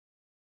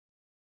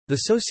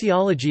The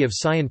sociology of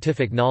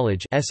scientific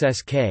knowledge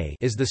 (SSK)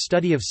 is the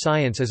study of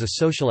science as a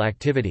social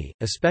activity,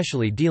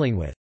 especially dealing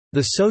with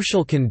the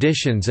social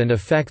conditions and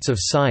effects of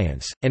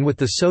science, and with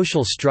the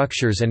social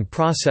structures and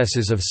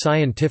processes of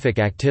scientific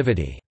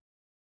activity.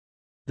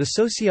 The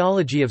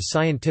sociology of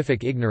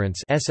scientific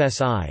ignorance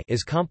 (SSI)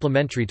 is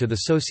complementary to the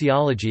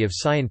sociology of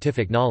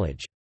scientific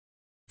knowledge.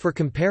 For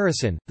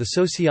comparison, the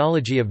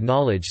sociology of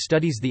knowledge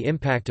studies the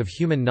impact of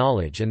human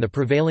knowledge and the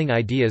prevailing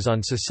ideas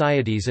on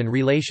societies and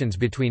relations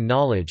between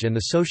knowledge and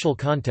the social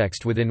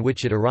context within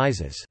which it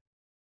arises.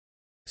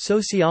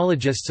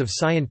 Sociologists of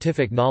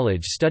scientific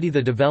knowledge study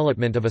the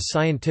development of a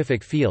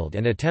scientific field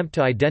and attempt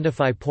to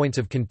identify points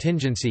of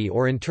contingency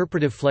or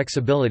interpretive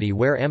flexibility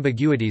where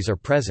ambiguities are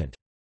present.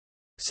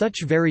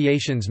 Such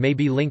variations may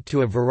be linked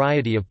to a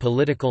variety of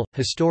political,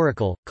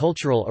 historical,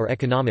 cultural or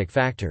economic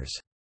factors.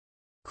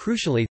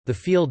 Crucially, the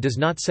field does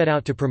not set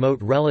out to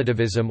promote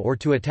relativism or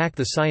to attack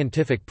the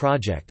scientific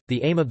project.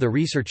 The aim of the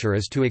researcher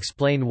is to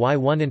explain why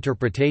one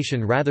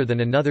interpretation rather than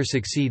another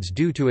succeeds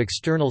due to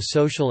external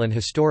social and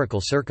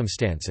historical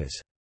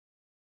circumstances.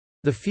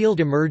 The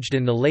field emerged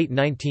in the late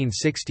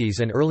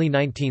 1960s and early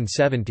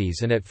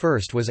 1970s and at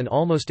first was an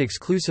almost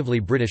exclusively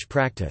British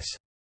practice.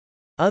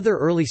 Other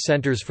early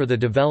centers for the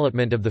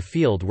development of the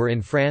field were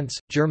in France,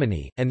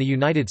 Germany, and the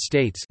United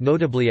States,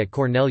 notably at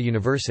Cornell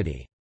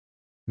University.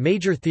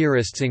 Major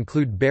theorists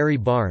include Barry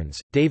Barnes,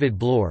 David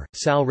Bloor,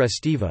 Sal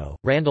Restivo,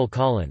 Randall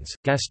Collins,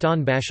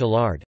 Gaston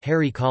Bachelard,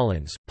 Harry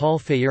Collins, Paul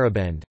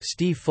Feyerabend,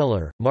 Steve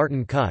Fuller,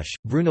 Martin Kusch,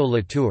 Bruno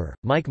Latour,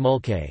 Mike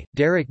Mulcahy,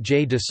 Derek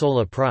J. de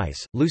Sola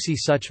Price, Lucy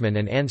Suchman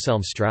and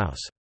Anselm Strauss.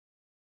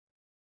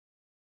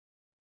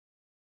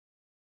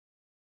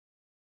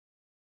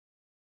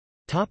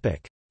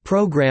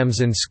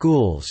 Programs and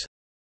schools.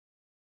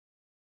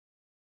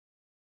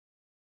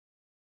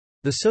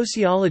 The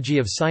sociology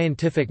of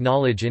scientific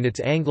knowledge in its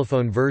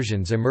Anglophone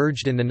versions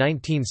emerged in the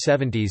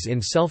 1970s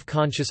in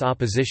self-conscious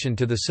opposition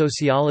to the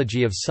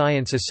sociology of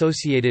science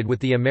associated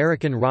with the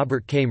American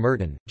Robert K.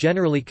 Merton,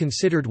 generally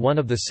considered one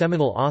of the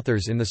seminal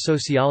authors in the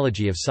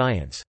sociology of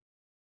science.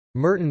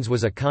 Merton's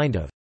was a kind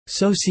of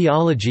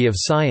sociology of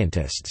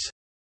scientists,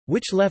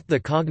 which left the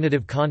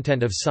cognitive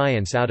content of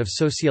science out of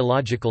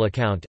sociological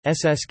account.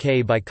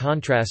 SSK by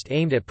contrast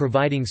aimed at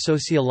providing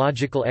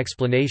sociological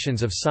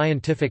explanations of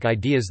scientific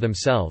ideas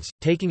themselves,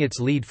 taking its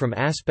lead from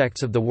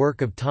aspects of the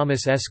work of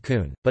Thomas S.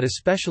 Kuhn, but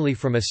especially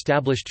from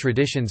established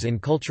traditions in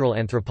cultural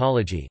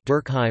anthropology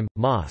Durkheim,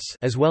 Mauss,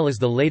 as well as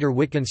the later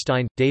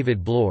Wittgenstein.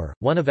 David Bloor,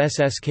 one of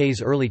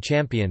SSK's early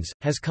champions,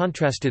 has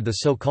contrasted the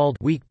so-called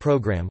weak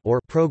program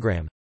or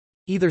program,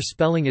 either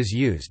spelling is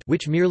used,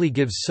 which merely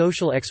gives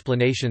social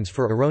explanations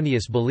for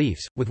erroneous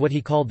beliefs, with what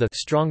he called the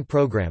strong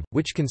program,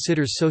 which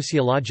considers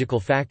sociological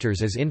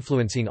factors as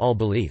influencing all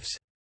beliefs.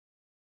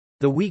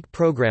 The weak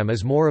program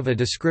is more of a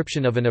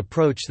description of an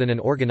approach than an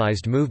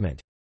organized movement.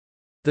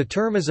 The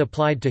term is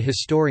applied to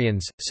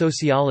historians,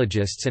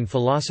 sociologists and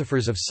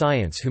philosophers of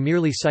science who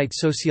merely cite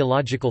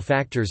sociological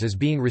factors as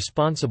being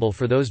responsible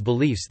for those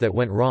beliefs that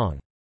went wrong.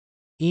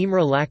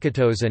 Imre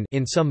Lakatos and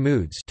in some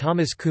moods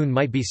Thomas Kuhn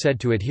might be said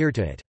to adhere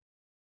to it.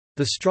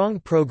 The strong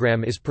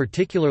program is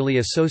particularly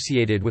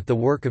associated with the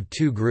work of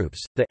two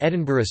groups, the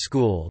Edinburgh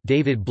School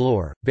David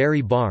Bloor,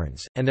 Barry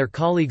Barnes, and their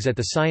colleagues at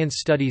the Science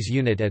Studies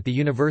Unit at the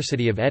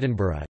University of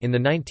Edinburgh in the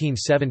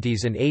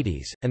 1970s and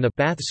 80s, and the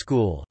Bath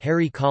School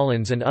Harry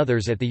Collins and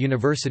others at the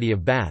University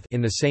of Bath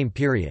in the same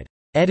period.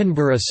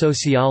 Edinburgh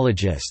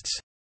sociologists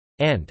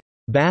and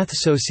Bath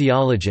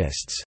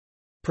sociologists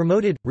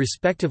promoted,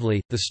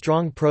 respectively, the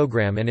strong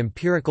program and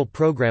empirical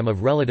program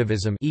of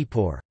relativism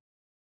 (EPOR).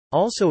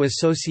 Also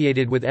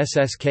associated with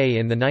SSK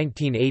in the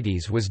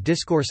 1980s was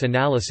discourse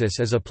analysis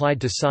as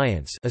applied to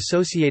science,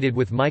 associated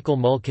with Michael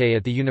Mulcahy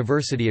at the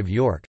University of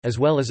York, as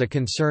well as a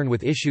concern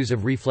with issues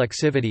of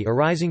reflexivity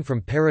arising from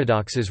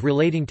paradoxes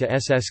relating to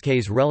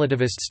SSK's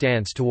relativist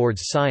stance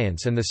towards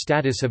science and the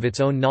status of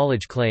its own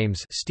knowledge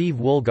claims. Steve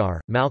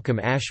Woolgar, Malcolm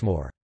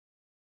Ashmore.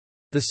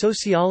 The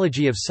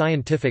sociology of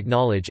scientific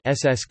knowledge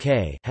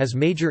 (SSK) has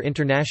major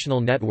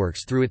international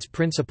networks through its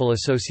principal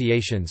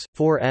associations,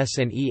 4S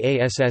and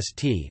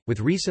EASST, with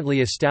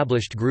recently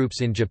established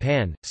groups in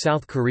Japan,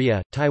 South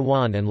Korea,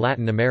 Taiwan and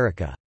Latin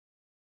America.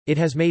 It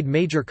has made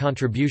major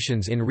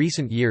contributions in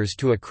recent years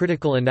to a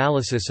critical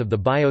analysis of the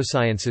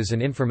biosciences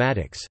and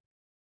informatics.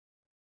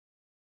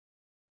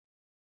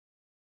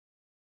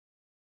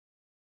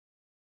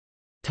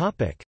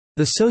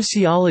 The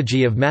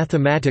sociology of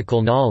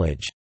mathematical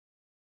knowledge.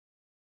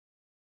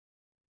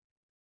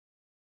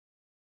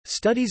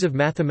 Studies of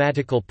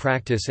mathematical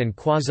practice and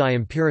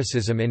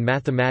quasi-empiricism in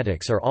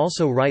mathematics are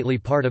also rightly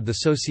part of the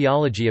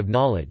sociology of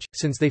knowledge,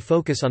 since they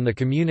focus on the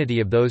community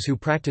of those who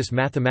practice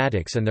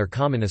mathematics and their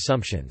common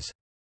assumptions.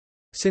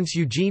 Since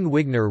Eugene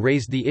Wigner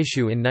raised the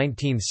issue in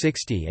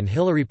 1960 and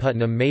Hilary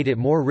Putnam made it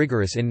more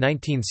rigorous in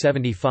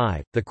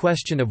 1975, the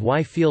question of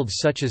why fields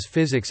such as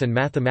physics and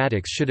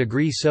mathematics should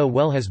agree so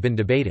well has been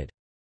debated.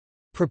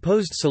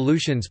 Proposed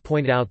solutions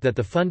point out that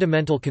the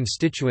fundamental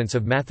constituents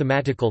of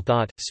mathematical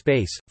thought,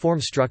 space, form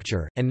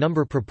structure, and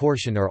number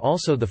proportion are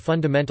also the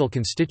fundamental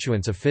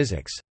constituents of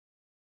physics.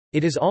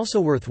 It is also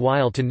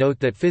worthwhile to note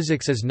that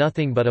physics is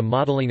nothing but a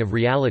modeling of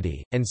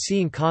reality, and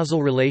seeing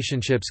causal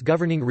relationships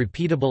governing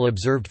repeatable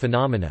observed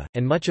phenomena,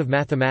 and much of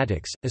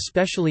mathematics,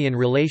 especially in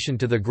relation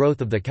to the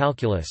growth of the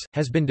calculus,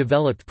 has been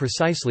developed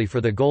precisely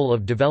for the goal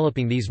of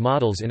developing these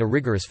models in a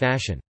rigorous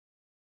fashion.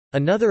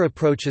 Another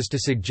approach is to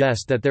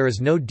suggest that there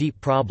is no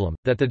deep problem,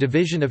 that the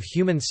division of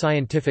human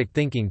scientific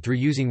thinking through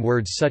using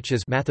words such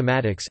as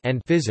mathematics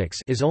and physics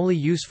is only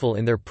useful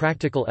in their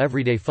practical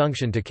everyday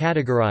function to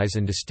categorize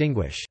and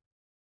distinguish.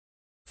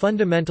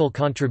 Fundamental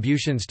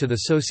contributions to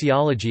the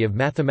sociology of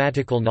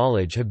mathematical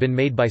knowledge have been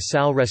made by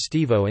Sal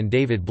Restivo and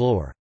David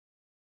Bloor.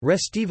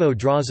 Restivo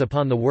draws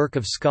upon the work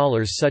of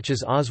scholars such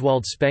as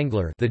Oswald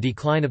Spengler, The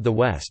Decline of the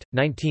West,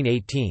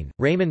 1918,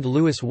 Raymond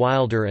Lewis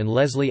Wilder and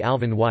Leslie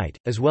Alvin White,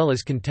 as well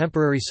as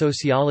contemporary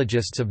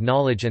sociologists of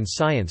knowledge and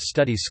science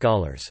studies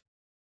scholars.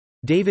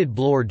 David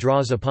Bloor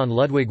draws upon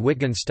Ludwig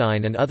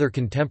Wittgenstein and other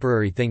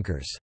contemporary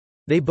thinkers.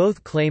 They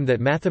both claim that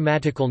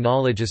mathematical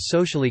knowledge is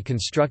socially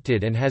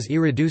constructed and has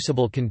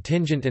irreducible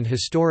contingent and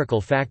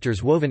historical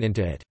factors woven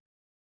into it.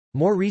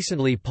 More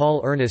recently,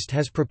 Paul Ernest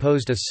has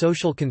proposed a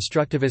social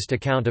constructivist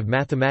account of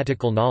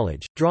mathematical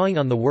knowledge, drawing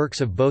on the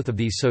works of both of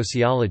these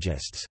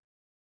sociologists.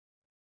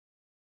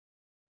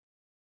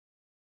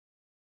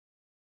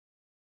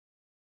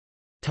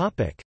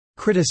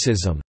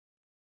 Criticism.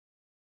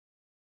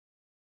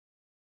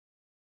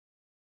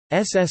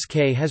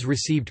 SSK has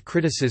received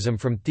criticism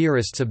from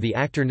theorists of the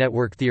actor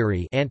network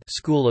theory and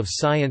school of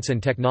science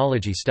and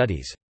technology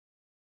studies.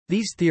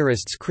 These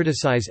theorists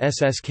criticize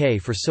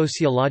SSK for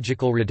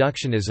sociological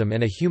reductionism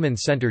and a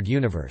human-centered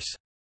universe.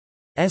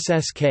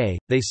 SSK,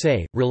 they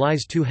say,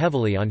 relies too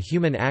heavily on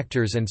human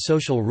actors and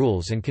social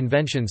rules and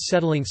conventions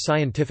settling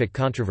scientific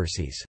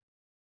controversies.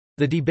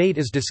 The debate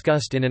is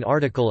discussed in an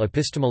article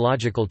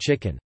Epistemological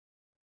Chicken.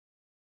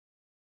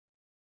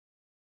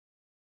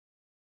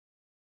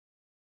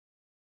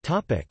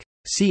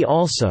 See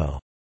also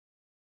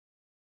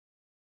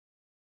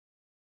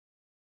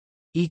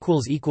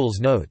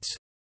Notes